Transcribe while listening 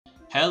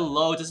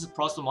Hello, this is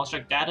Prosto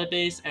Monster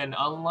Database, and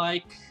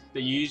unlike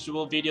the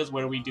usual videos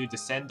where we do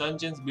Descent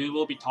Dungeons, we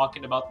will be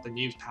talking about the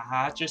new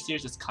Hatcher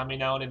series that's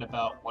coming out in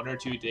about 1 or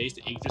 2 days,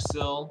 the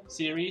Yggdrasil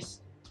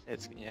series.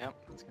 It's gonna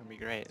be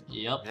great.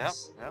 Yep. Yep.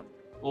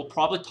 We'll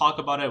probably talk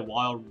about it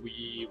while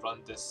we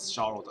run this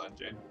Shovel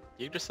Dungeon.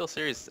 The Yggdrasil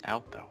series is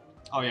out though.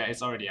 Oh yeah,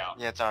 it's already out.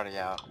 Yeah, it's already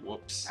out.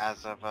 Whoops.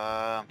 As of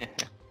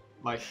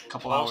Like a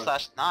couple hours.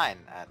 12/9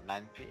 at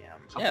 9 p.m.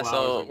 Yeah,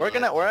 so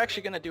we're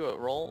actually gonna do a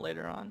roll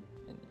later on,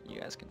 and you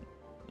guys can,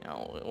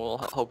 we'll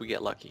hope we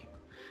get lucky.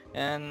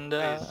 And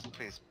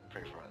please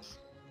pray for us.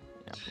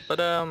 yeah,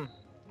 but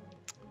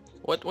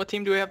what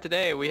team do we have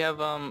today? We have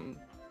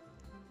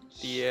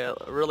the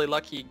really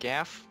lucky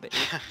Gaff, the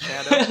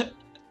Shadow.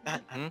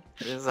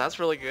 That's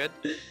really good.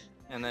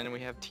 And then we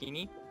have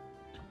Teeny.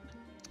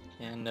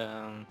 And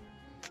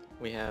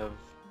we have,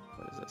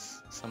 what is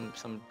this? Some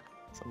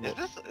Is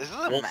this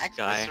a wolf Max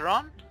guy.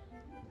 Visceron?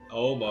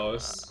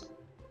 Almost.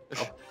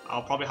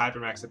 I'll probably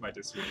hypermax it by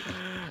this week.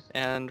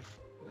 and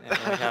we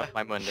have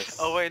my Mundus.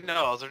 Oh wait,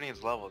 no, I was reading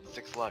his level. It's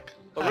 6 luck.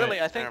 But really,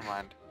 I Never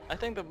mind.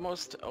 think the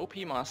most OP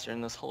monster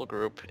in this whole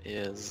group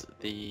is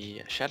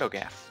the Shadow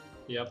Gaff.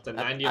 Yep, the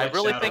I 90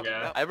 really Shadow think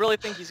Gap. I really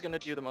think he's gonna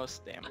do the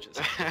most damages.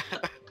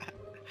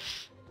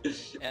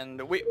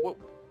 And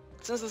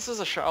since this is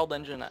a Shovel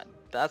Dungeon,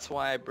 that's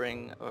why I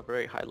bring a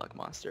very high luck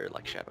monster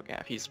like Shadow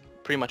Gaff. He's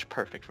pretty much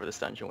perfect for this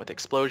dungeon with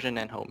explosion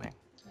and homing.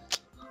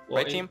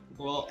 Well, Right, team?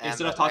 Well, And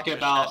instead of the talking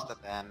extra about chest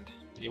at the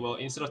end.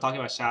 instead of talking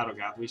about Shadow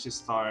Gap, we should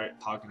start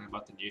talking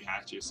about the new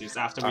Hatcher series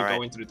after we Alright.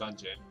 go into the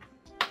dungeon.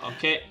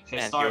 Okay, hit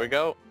And start. here we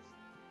go.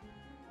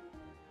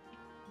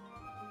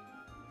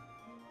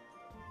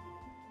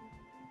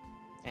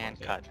 And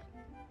Okay. cut.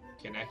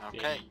 Connecting.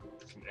 Okay.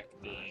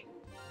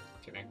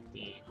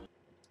 Connecting.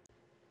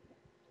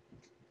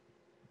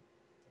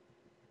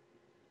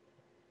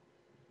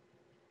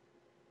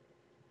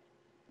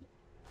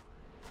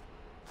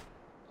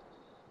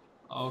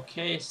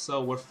 Okay,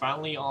 so we're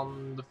finally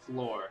on the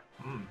floor.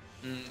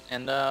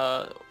 And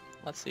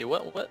let's see,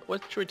 what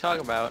should we talk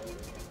about?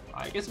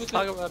 I guess we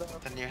Talk could.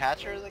 about The new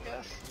Hatchers, I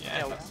guess?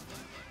 Yeah, yeah,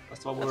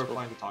 that's what we that's were what-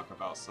 planning to talk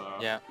about. So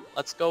yeah.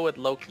 Let's go with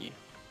Loki.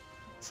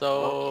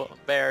 So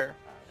Bear,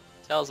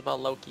 tell us about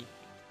Loki.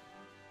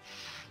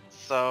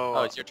 So...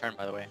 Oh, it's your turn,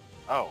 by the way.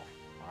 Oh,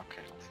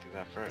 okay, let's do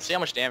that first. See how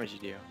much damage you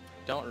do.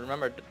 Don't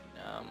remember.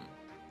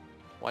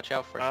 Watch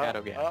out for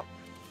Shadow Gaff.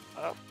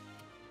 Up.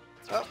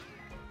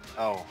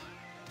 Oh.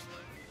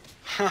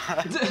 You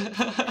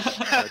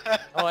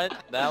know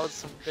what? That was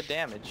some good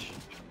damage.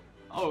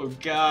 Oh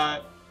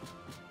god,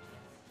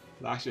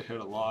 that actually hurt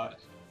a lot.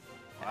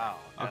 Wow.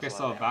 Okay, that's a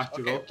so lot of back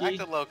to damage. Okay, Loki?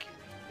 back to Loki.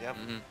 Yep.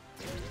 Mm-hmm.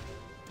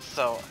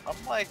 So,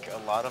 unlike a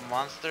lot of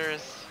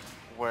monsters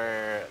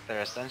where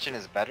their ascension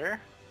is better,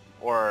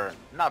 or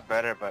not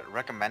better, but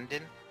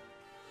recommended,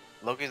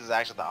 Loki's is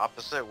actually the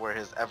opposite, where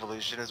his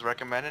evolution is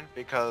recommended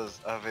because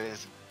of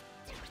his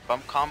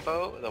bump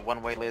combo, the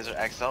one-way laser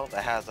XL,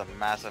 that has a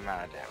massive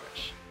amount of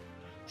damage.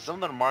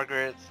 Similar to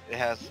Margaret's, it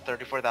has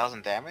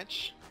 34,000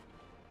 damage,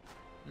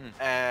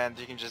 and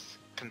you can just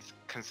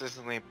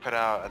consistently put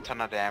out a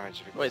ton of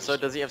damage. If you Wait, so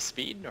position. does he have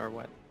speed or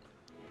what?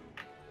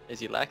 Is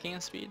he lacking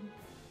in speed?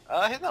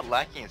 He's not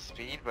lacking in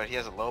speed, but he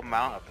has a low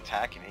amount of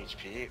attack and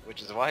HP,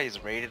 which is why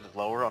he's rated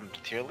lower on the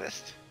tier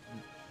list. Oh,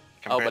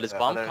 compared but his to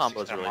bomb other combo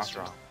is 6-star really monsters.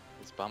 strong.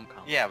 His bomb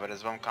combo. Yeah, but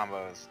his bump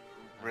combo is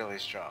really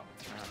strong.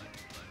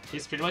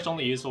 He's pretty much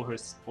only useful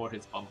for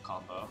his bump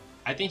combo.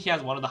 I think he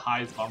has one of the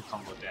highest bump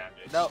combo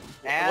damage. No,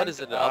 and What is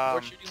it? An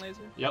upward shooting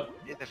laser? Yep.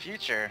 in the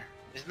future,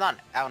 it's not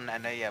out in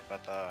NA yet,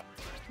 but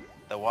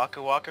the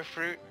Waka Waka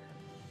fruit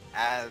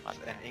adds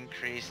an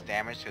increased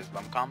damage to his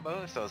bump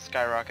combo, so it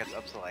skyrockets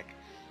up to like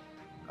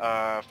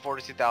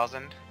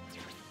 42,000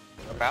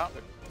 about.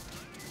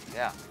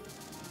 Yeah,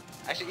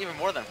 actually even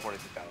more than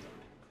 42,000.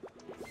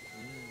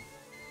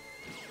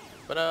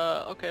 But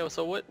okay.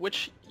 So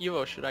which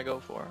Evo should I go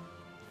for?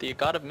 The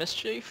God of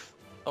Mischief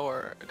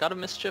or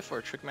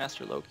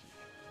Trickmaster Loki?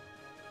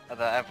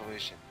 The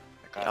evolution.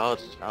 The God Oh, of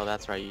Mischief. oh,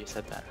 that's right. You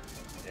said that.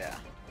 Yeah.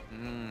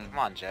 Mm, Come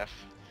on, Jeff.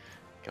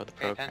 go with the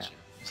Pay program. attention.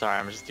 Sorry,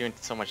 I'm just doing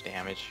so much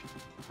damage.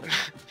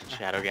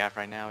 Shadow Gaff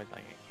right now. Like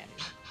I can't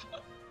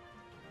even.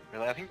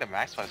 Really, I think the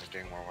max flies are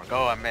doing more work.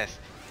 Oh, I missed.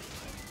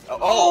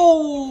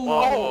 Oh!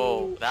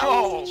 Whoa, that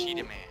was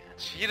Cheetah Man.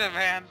 Cheetah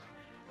Man.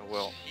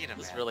 Well, Cheetah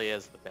this Man. really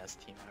is the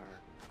best team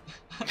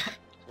ever.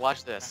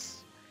 Watch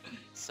this.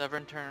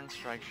 7-turn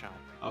strike shot.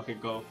 Okay,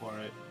 go for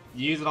it.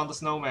 Use it on the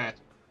snowman.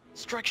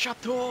 Strike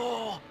shot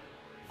tool!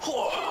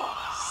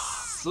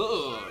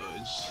 Surge.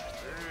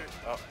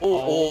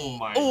 Oh,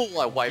 my Oh,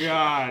 I wiped it.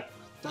 God,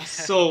 that's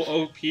so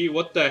OP.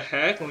 What the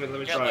heck? Let me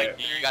you got, try like, it.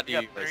 You got to you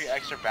use got 3 this.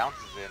 extra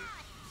bounces in.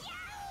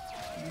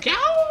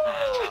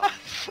 Gow!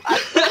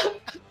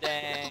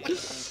 Dang.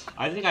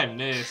 I think I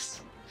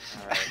missed.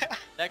 Alright.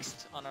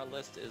 Next on our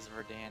list is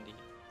Verdandi.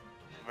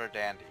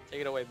 Verdandi.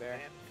 Take it away, Bear.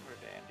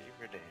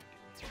 Verdandi.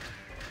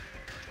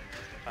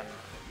 Fun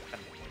thing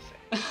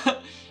to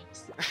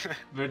say.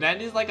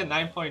 Verdandi is like a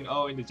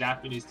 9.0 in the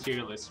Japanese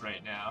tier list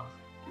right now.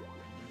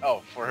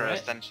 Oh, for her Right?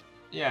 ascension.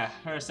 Yeah,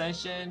 her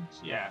ascension.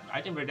 Yeah,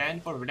 I think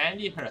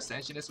Verdandi, her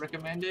ascension is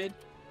recommended.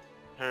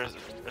 Her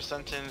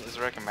Ascension is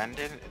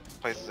recommended.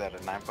 It places at a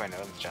 9.0 in the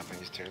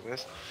Japanese tier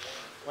list.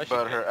 Why is she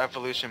But good? her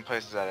evolution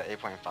places at an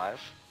 8.5.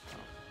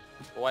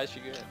 Why is she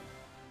good?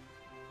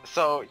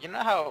 So you know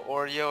how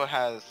Oreo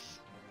has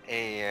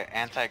a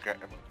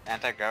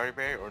anti-gravity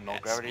barrier or no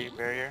At gravity speed?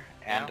 barrier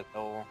and a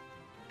no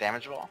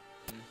damage wall?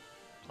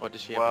 What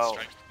does she have? Well- A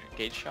strike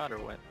gauge shot or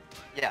what?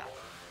 Yeah.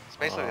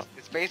 Oh.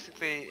 It's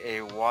basically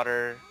a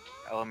water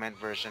element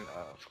version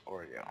of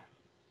Oreo.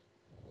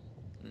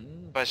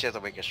 Mm. But she has a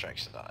weaker strike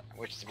shot,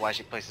 which is why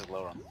she places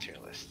lower on the tier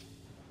list.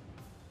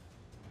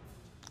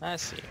 I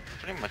see.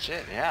 Pretty much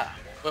it, yeah.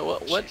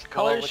 What She's-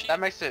 color well, is she? That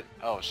makes it.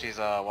 Oh, she's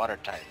a water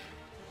type.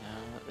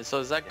 So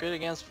is that good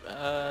against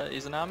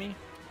Izanami?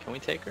 Can we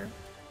take her?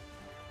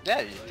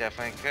 Yeah, you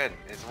definitely could.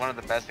 It's one of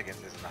the best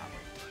against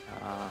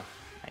Izanami.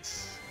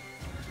 Nice.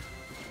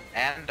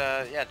 And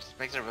yeah, it just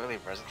makes her really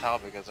versatile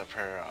because of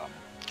her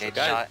gauge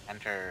guys- shot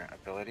and her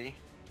ability.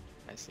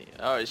 I see.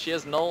 Oh, she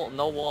has no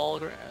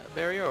wall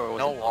barrier or was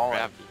No it wall.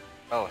 gravity?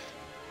 Both.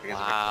 Because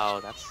of her Wow,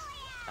 gauge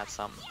that's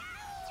something.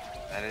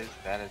 shot. That is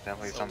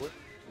definitely So something.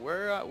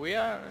 we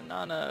are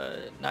on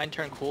a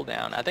 9-turn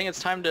cooldown. I think it's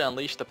time to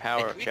unleash the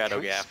power of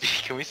Shadow Gaff.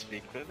 Can we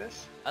speak for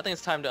this? I think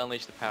it's time to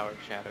unleash the power of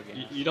Shadow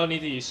Gaff. You don't need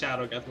to use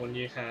Shadow Gaff when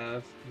you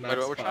have max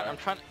But I'm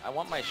fire. I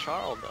want my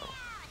Charl though.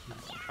 I'm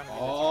trying to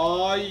get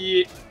Oh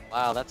yeah. it.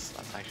 Wow, that's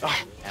actually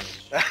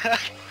damage.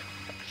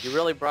 You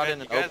really brought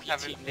in an you guys OP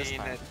haven't team this seen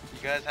time. it.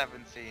 You guys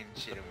haven't seen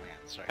Cheetah Man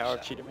strike Power of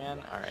shot. Cheetah Man?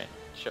 Alright.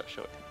 Show it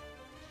to me.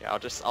 Yeah, I'll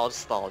just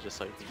stall just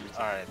so you can use it.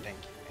 Alright, thank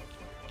you.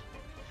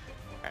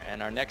 Alright,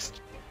 and our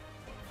next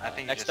I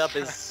think you next just-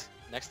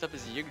 up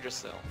is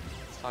Yggdrasil.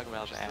 Let's talk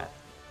about that.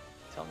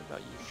 Tell me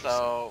about Yggdrasil.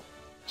 So,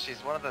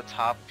 she's one of the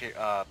top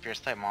Pierce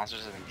type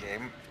monsters in the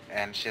game,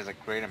 and she has a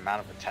great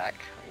amount of attack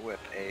with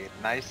a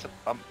nice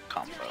bump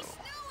combo.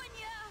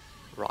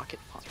 Rocket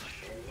Punch.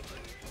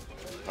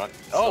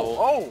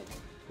 Oh!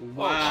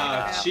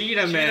 Wow,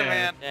 Cheetah Cheetah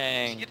Man.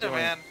 Dang, Cheetah doing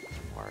Man.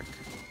 work.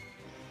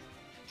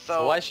 So,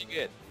 So why is she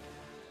good?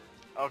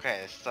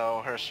 okay,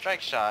 so her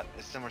strike shot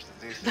is similar to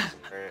Zeus's,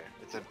 where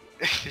it's a...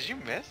 Did you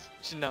miss?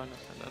 No.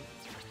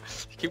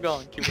 Keep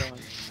going.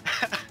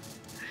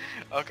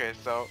 Okay,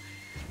 so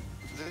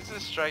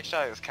Zeus's strike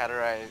shot is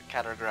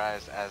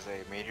categorized as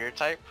a meteor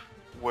type,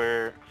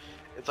 where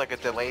it's like a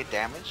delayed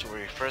damage, where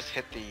you first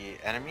hit the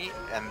enemy,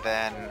 and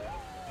then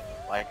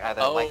like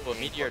either Oh, lightning a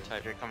meteor or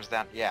type. meteor comes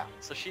down. Yeah,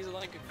 So she's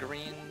like a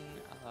green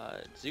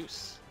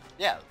Zeus.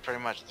 yeah, pretty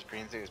much it's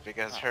Green Zeus,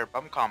 because Huh. her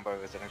bump combo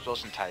is an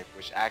explosion type,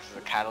 which acts as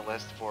a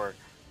catalyst for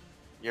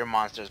your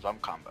monster's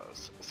bump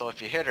combos. So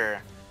if you hit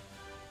her,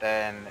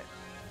 then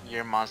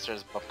your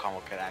monster's bump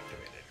combo get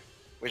activated,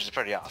 which is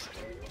pretty awesome.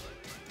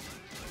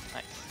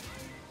 Nice.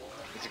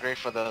 It's great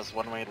for those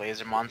one-way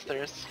laser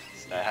monsters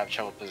that have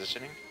trouble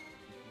positioning.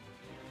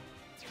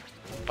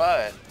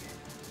 But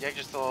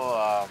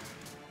Yggdrasil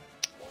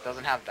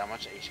doesn't have that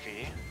much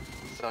HP,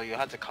 so you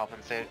have to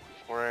compensate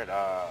for it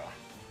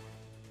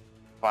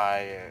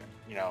by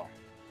you know,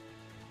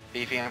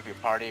 beefing up your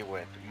party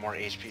with more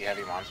HP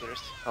heavy monsters.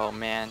 Oh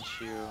man,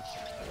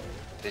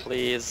 Did,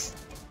 please.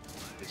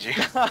 did you?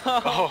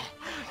 Oh,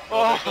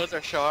 Oh. there goes our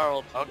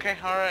Charl. Okay,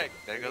 alright.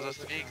 There goes a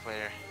speed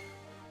player.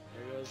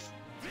 There goes.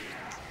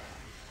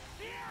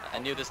 I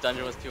knew this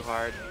dungeon was too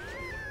hard.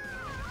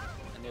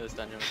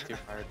 Too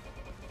hard.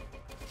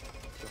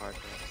 Too hard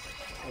for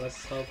us.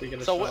 Let's hope we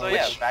get a So shot.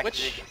 yeah, back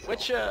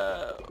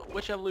to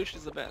which evolution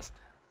is the best?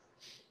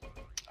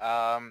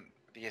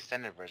 The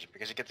extended version,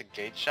 because you get the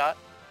gauge shot,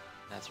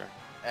 That's right.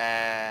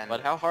 and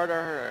But how hard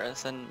are her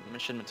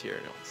ascension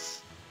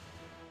materials?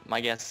 My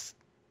guess,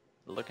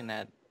 looking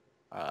at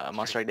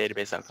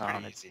monsterdatabase.com,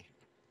 pretty it's. easy.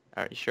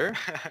 Are you sure?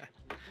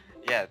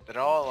 Yeah, they're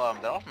all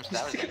from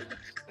Savage.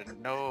 There's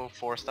no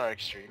 4-star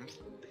extremes.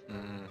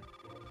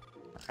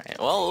 Alright,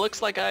 well, it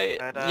looks like I.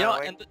 But, you know,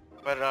 wait. and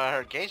But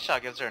her gauge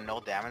shot gives her no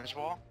damage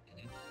wall,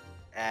 Mhm.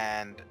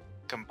 and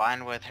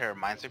combined with her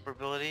minesweeper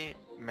ability,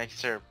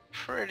 makes her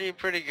pretty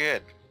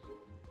good.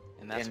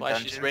 that's in why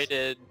she's dungeons,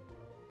 rated.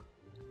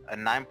 A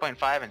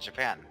 9.5 in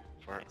Japan,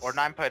 or Nice.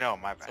 9.0,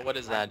 my bad. So what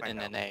is that in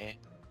 9.0. an A?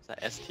 Is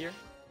that S tier?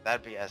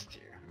 That'd be S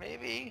tier.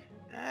 Maybe.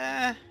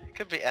 It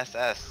could be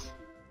SS.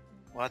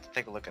 We'll have to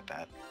take a look at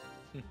that.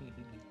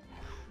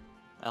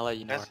 I'll let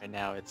you know S- right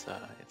now. It's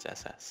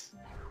SS.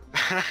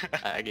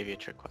 I gave you a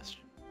trick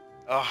question.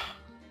 Oh.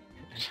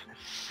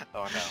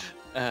 Oh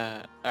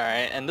no.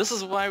 Alright, and this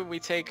is why we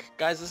take,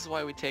 guys, this is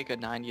why we take a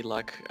 90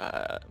 luck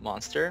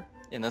monster,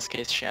 in this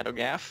case Shadow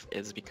Gaff,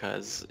 is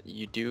because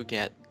you do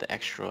get the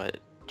extra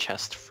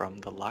chest from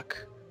the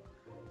luck,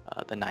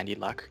 the 90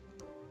 luck.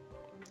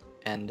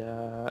 And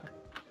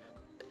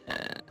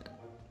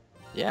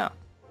yeah,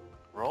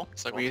 Roll.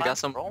 so Roll we time? got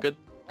some Roll? good,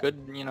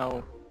 you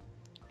know,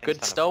 good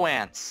Instant stow roll.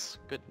 ants.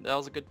 Good, that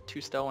was a good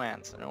 2 stow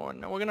ants. And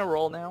we're gonna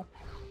roll now.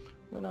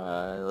 We're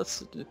gonna,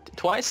 let's,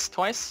 twice?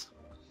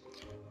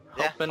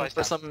 Yeah, Hoping twice for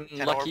times. some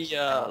 10 lucky, orbs,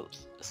 10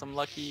 orbs. some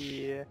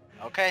lucky.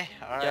 Okay,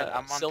 alright, yeah,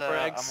 I'm silver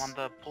eggs. on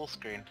the pull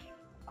screen.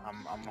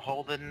 I'm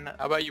holding.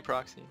 How about you,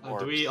 Proxy?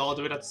 Do we all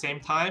do it at the same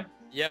time?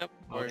 Yep.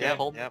 We're Okay. gonna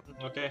hold. Yep.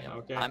 Okay, Yep.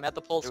 okay. I'm at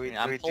the pull Do we, screen. do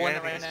we I'm do pulling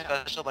it anything right now.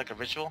 special, like a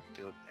ritual?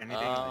 Do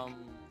anything like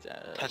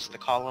touch the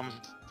columns,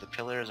 the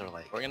pillars, or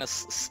like? We're gonna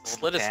hold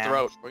slit the his hands?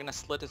 throat. We're gonna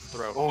slit his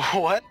throat.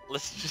 What?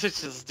 Let's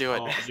just do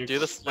it. Oh, you're- do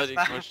the slitting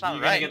That's motion. not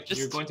You're, right. gonna get,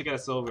 you're going to get a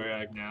silver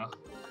egg now.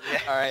 Yeah.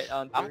 All right,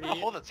 on 3. I'm gonna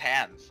hold its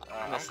hands.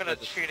 I'm gonna slit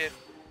his- treat it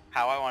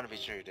how I want to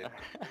be treated.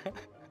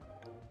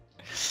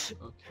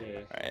 Okay.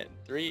 All right,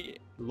 3,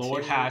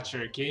 Lord 2,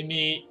 Hatcher, give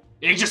me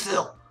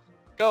Yggdrasil!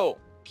 go.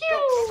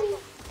 Pew!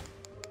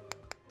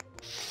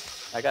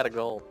 I got a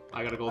gold.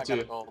 I gotta go I got too.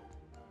 a gold.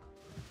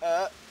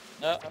 Uh,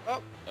 No.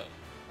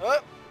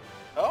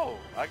 oh,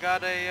 I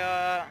got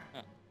a,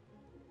 Huh.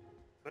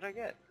 what'd I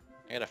get?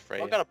 I got a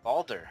Freya. Oh, I got a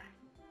Balder,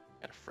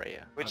 I got a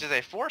Freya. which is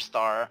a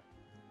 4-star,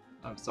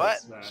 I'm so but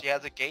sad. she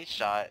has a gate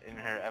shot in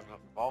her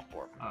evolve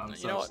form. I'm You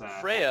so know what?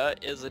 sad. Freya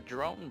is a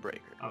drone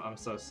breaker. I'm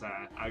so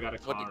sad. I got a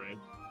What do- Karin.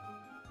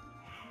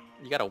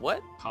 You got a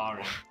what?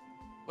 Karin.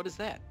 What is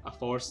that? A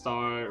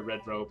 4-star red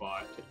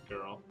robot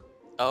girl.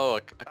 Oh,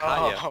 a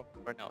Kaya. Oh.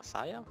 Or no,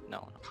 Saya?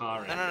 No.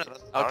 Karin. No,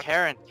 that's Oh, Dark.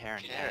 Karen.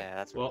 Karen. Yeah,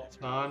 that's Well, that's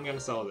I'm gonna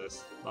sell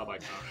this. Bye bye,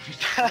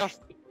 Karin.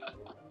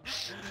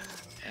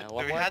 Yeah, Do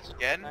one we more hatch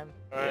again? time.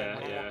 Or yeah,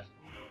 one yeah.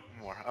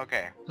 More.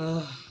 Okay.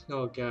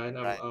 Oh god,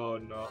 Right. oh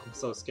no, I'm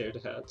so scared to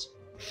hatch.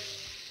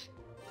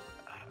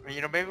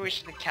 You know, maybe we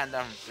shouldn't count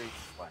down from 3 to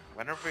 1.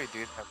 Whenever we do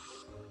have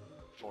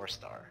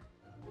 4-star.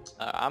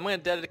 I'm gonna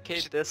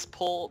dedicate this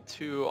poll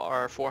to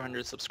our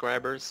 400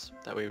 subscribers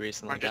that we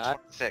recently got.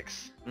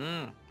 426.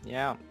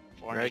 Yeah,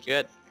 very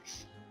good.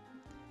 426.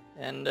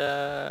 And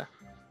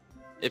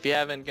if you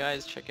haven't,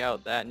 guys, check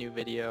out that new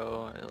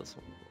video.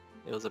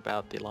 It was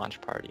about the launch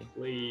party.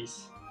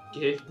 Please,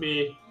 give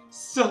me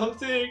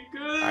something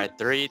good. All right,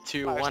 3,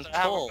 2, 1, I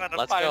haven't pull. gotten a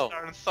Let's go.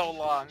 5-star in so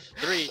long.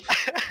 3.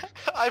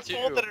 I 2.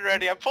 pulled it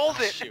already. I pulled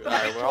it. Shoot. All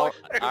right, we're all. All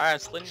right, I'm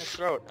slitting his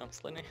throat. I'm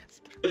slitting his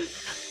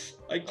throat.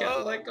 I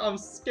can't let go. I'm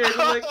scared to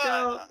let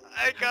go.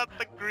 I got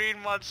the green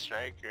mud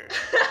striker.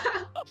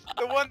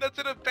 The one that's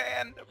in a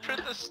band,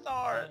 Princess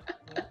Star.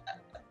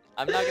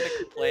 I'm not gonna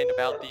complain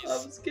about I'm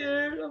these.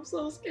 scared. I'm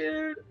so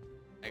scared.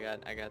 I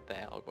got the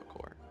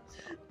albacore.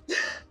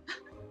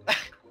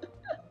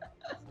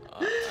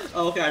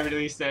 Okay, I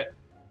released it.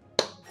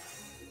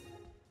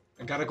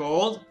 I got a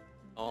gold.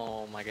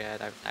 Oh my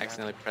god, I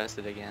accidentally pressed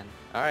it again.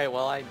 Alright,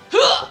 well I...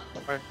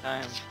 one more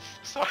time.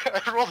 So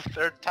I rolled a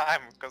 3rd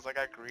time because I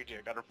got greedy.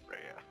 I got a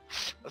Freya.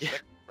 A Yeah. 2nd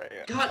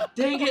Freya. God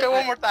dang it. Okay,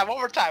 one more time. One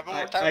more time.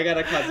 I got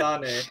a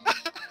Kazane.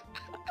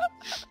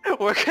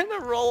 We're gonna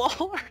roll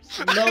all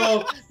our...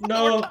 No,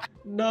 no,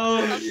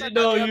 no,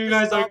 no! You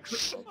guys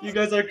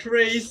are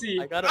crazy.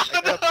 I got a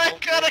I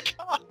bulb. got a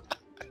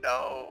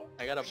no.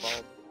 I got a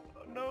bulb.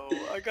 No,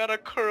 I got a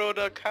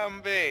Kuroda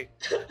Kanbei.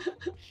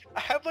 I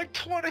have like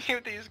 20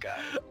 of these guys.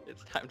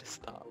 It's time to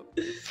stop.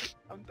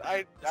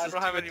 I is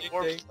don't have too any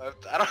orbs addicting.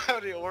 left. I don't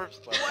have any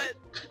orbs left.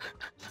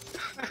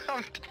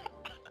 What?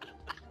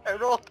 I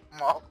rolled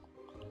them all.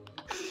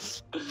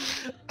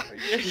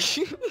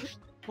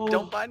 Oh,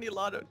 Don't buy any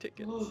lotto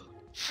tickets. oh,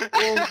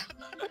 oh,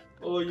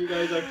 oh, you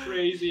guys are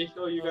crazy.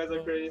 Oh, you guys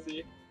are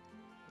crazy.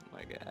 Oh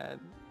my god.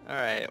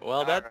 Alright,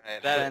 well that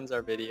ends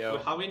our video.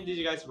 How many did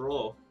you guys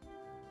roll?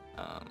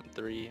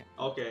 3.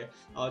 Okay,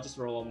 I'll just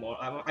roll one more.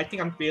 I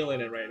think I'm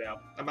feeling it right now.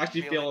 I'm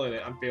actually feeling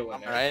it. I'm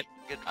feeling it. Alright,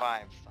 Good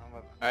vibes.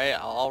 alright,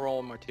 I'll roll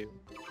one more too.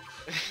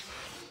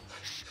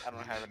 I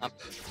don't have any.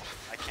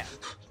 I can't.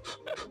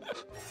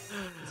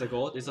 It's a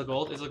gold. It's a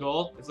gold. It's a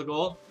gold. It's a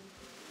gold.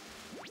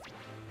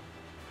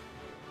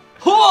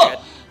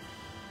 Oh!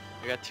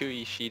 I got 2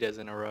 Ishidas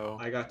in a row.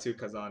 I got 2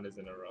 Kazanas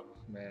in a row.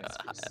 Man,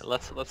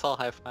 Let's all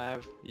high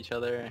five each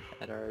other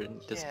at our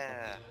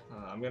Yeah.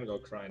 I'm gonna go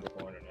cry in the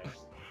corner now.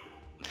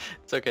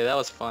 It's okay, that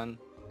was fun.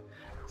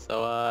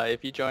 So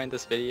if you joined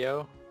this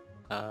video,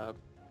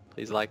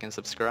 please like and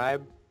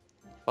subscribe.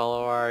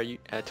 Follow our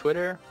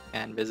Twitter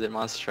and visit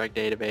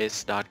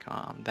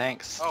monsterstrikedatabase.com.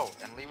 Thanks. Oh,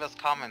 and leave us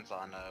comments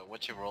on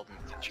what you rolled in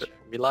the Sure.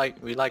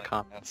 hatchet. We like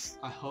comments.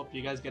 I hope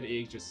you guys get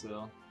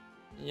Yggdrasil.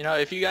 You know,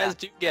 if you guys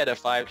do get a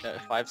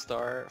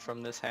 5-star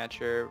from this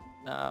hatcher,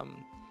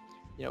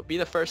 you know, be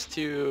the first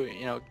to,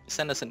 you know,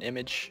 send us an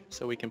image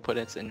so we can put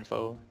its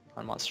info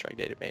on Monster Strike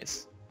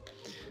Database.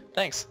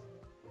 Thanks.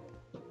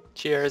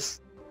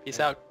 Cheers. Peace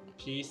out.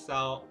 Peace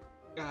out,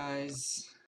 guys.